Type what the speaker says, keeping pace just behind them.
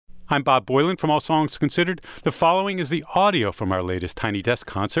I'm Bob Boylan from All Songs Considered. The following is the audio from our latest Tiny Desk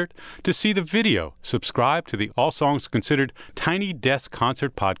concert. To see the video, subscribe to the All Songs Considered Tiny Desk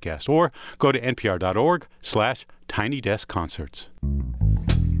Concert podcast or go to npr.org/tinydeskconcerts.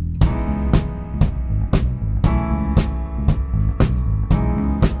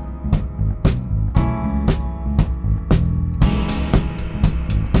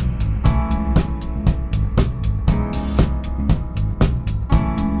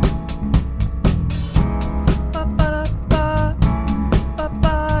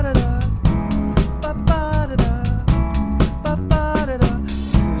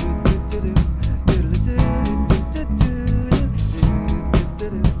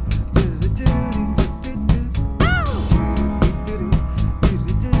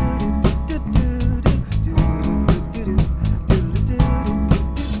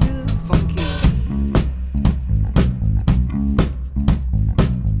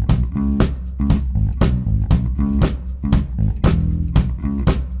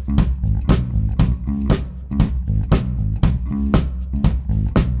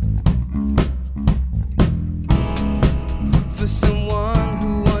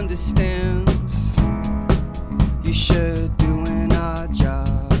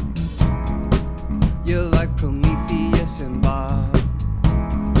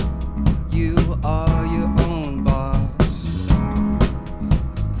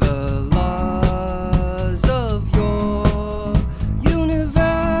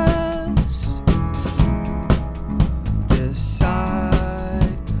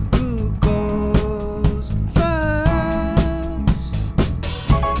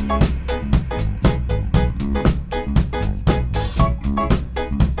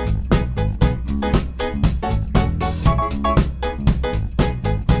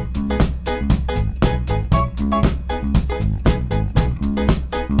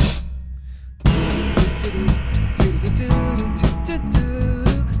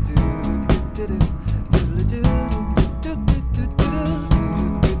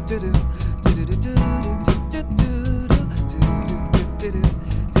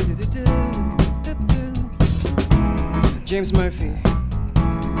 James Murphy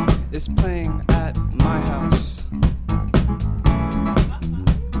is playing at my house.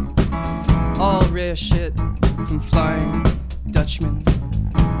 All rare shit from Flying Dutchman.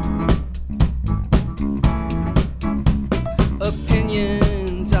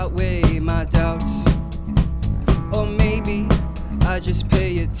 Opinions outweigh my doubts. Or maybe I just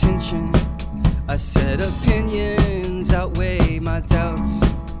pay attention. I said opinions outweigh my doubts.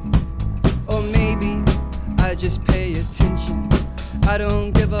 Or maybe I just pay attention. I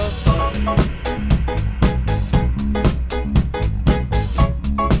don't give a fuck.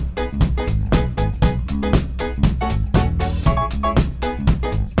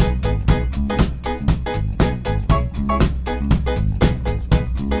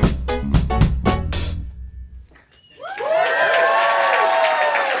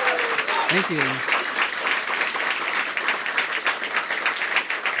 Thank you.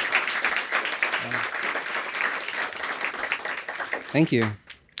 Thank you.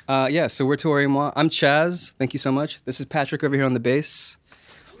 So we're Toro y Moi. I'm Chaz. Thank you so much. This is Patrick over here on the bass.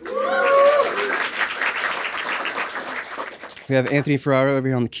 We have Anthony Ferraro over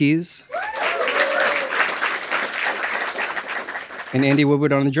here on the keys. And Andy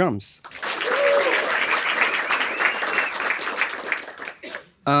Woodward on the drums.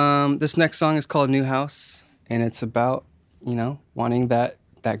 This next song is called New House, and it's about, wanting that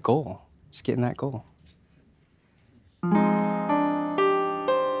goal, just getting that goal.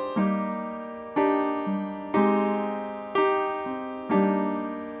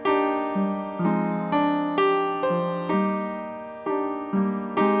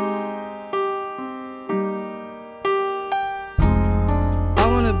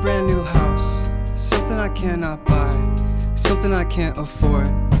 Brand new house, something I cannot buy, something I can't afford.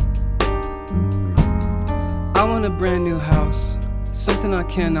 I want a brand new house, something I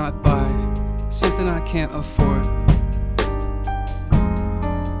cannot buy, something I can't afford.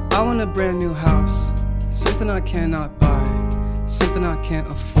 I want a brand new house, something I cannot buy, something I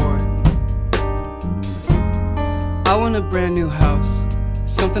can't afford. I want a brand new house,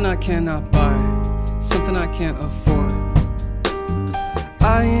 something I cannot buy, something I can't afford.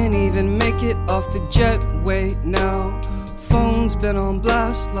 I ain't even make it off the jetway now. Phone's been on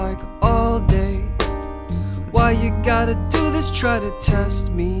blast like all day. Why you gotta do this, try to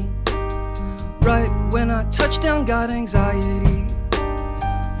test me? Right when I touch down, got anxiety.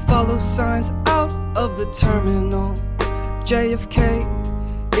 Follow signs out of the terminal. JFK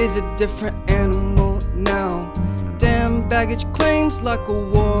is a different animal now. Damn bad baggage claims like a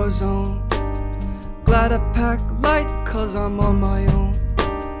war zone. Glad I pack light cause I'm on my own.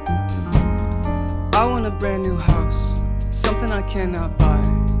 I want a brand new house, something I cannot buy,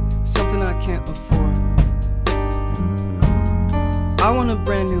 something I can't afford. I want a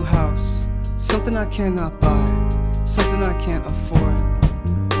brand new house, something I cannot buy, something I can't afford.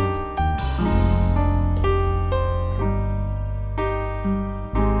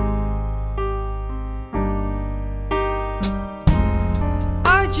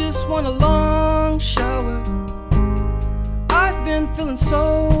 I just want a long shower. I've been feeling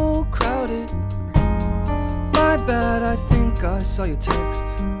so crowded. My bad, I think I saw your text.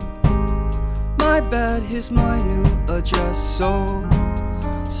 My bad, here's my new address. So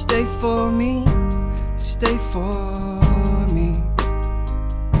stay for me, stay for me.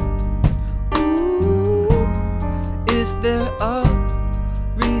 Ooh, is there a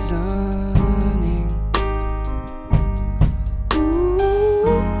reasoning? Ooh.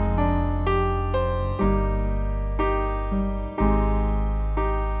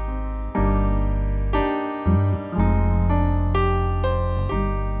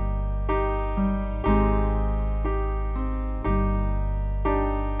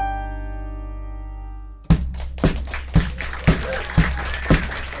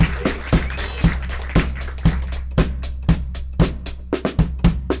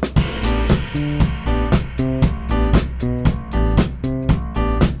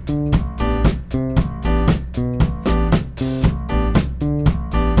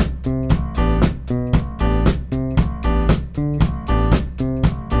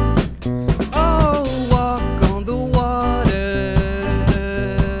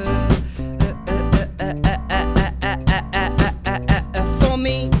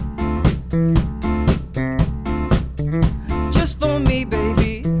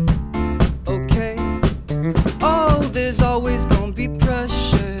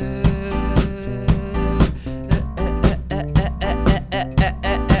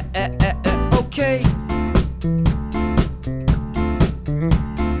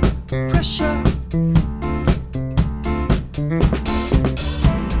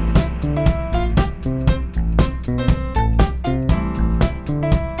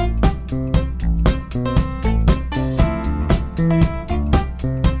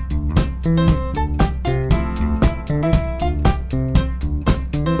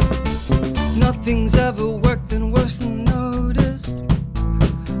 Nothing's ever worked and worse than noticed.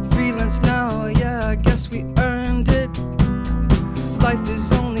 Freelance now, yeah, I guess we earned it. Life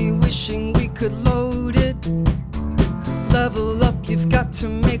is only wishing we could load it. Level up, you've got to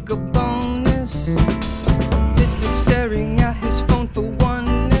make a bonus. Mystic staring at his phone for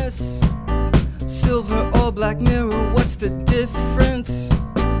oneness. Silver or black mirror, what's the difference?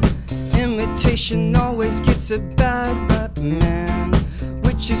 Imitation always gets a bad rap, man.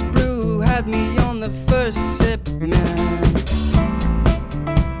 Witch's brew had me on the first sip, man.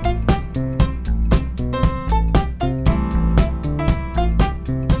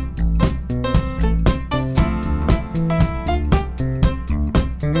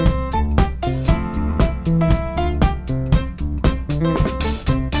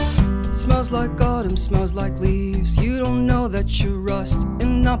 Smells like autumn, smells like leaves. You don't know that you rust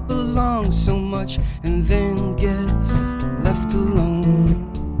and not belong so much, and then get left alone.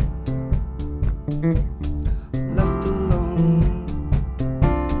 Left alone.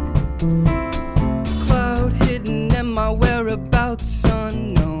 Cloud hidden and my whereabouts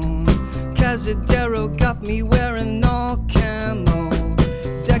unknown. Cazadero got me wearing all camo.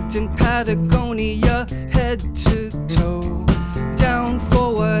 Decked in Patagonia, head to toe. Down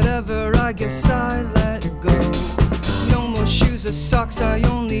for whatever, I guess I let go. No more shoes or socks, I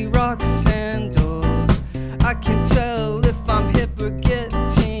only rock sandals. I can tell if I'm hip or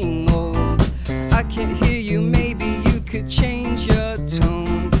getting old. I can't hear you, maybe you could change your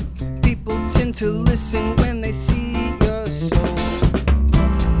tone. People tend to listen when they see your soul.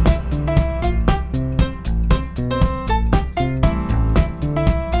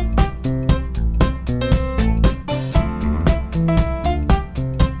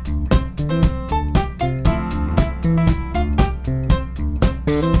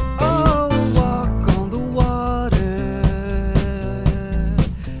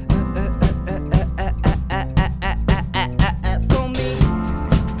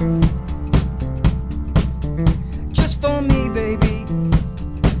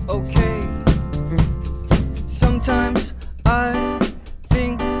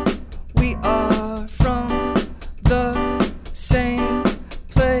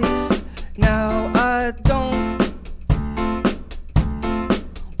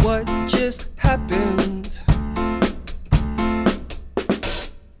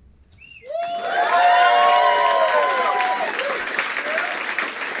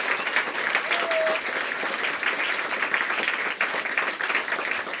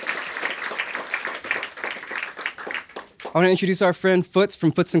 I want to introduce our friend Foots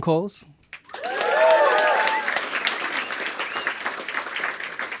from Foots and Coles.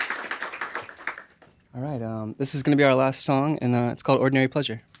 All right, this is going to be our last song, and it's called Ordinary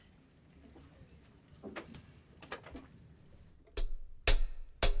Pleasure.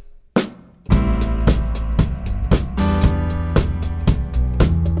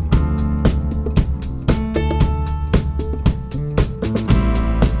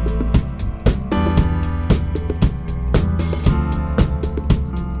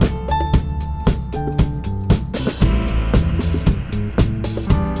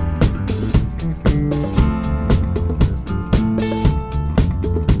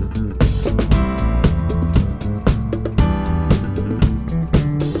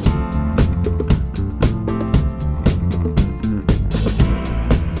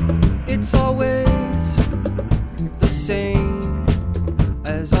 It's always the same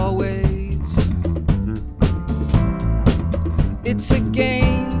as always. It's a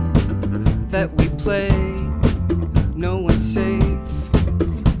game that we play, no one's safe.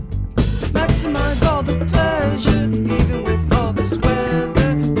 Maximize all the pleasure, even with all this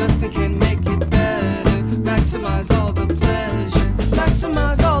weather. Nothing can make it better. Maximize all the pleasure,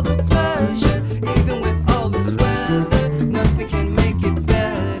 maximize all the pleasure, even with all this weather. Nothing can make it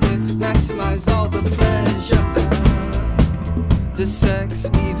better. Maximize all the pleasure. Does sex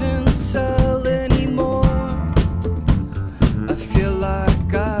even sell anymore? I feel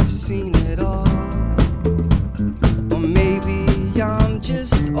like I've seen it all. Or maybe I'm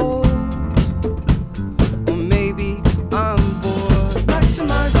just old. Or maybe I'm bored.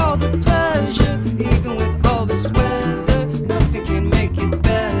 Maximize all the pleasure, even with all this weather. Nothing can make it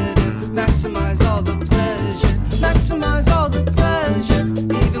better. Maximize all the pleasure, maximize all the pleasure,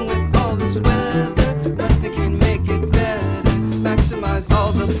 even with all this weather. Nothing can make it better. Maximize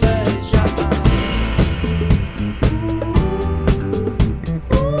all the pleasure.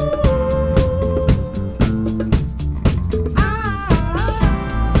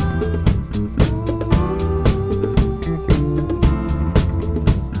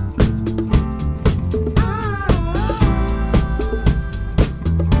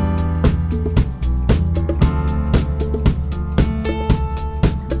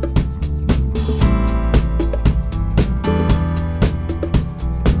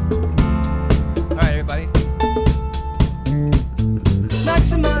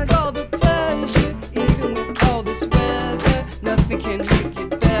 Maximize all the pleasure, even with all this weather. Nothing can make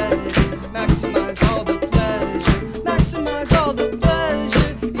it better. Maximize all the pleasure, maximize all the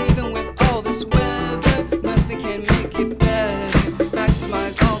pleasure, even with all this weather. Nothing can make it better.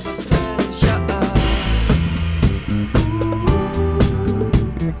 Maximize all the pleasure.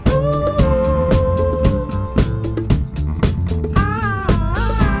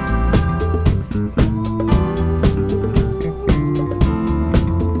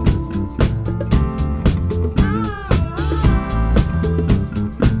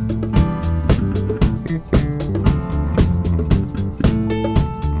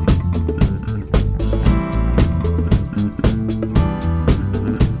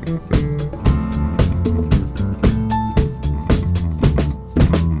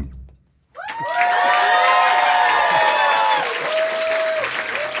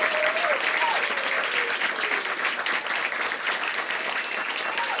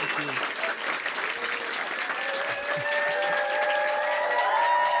 Thank you.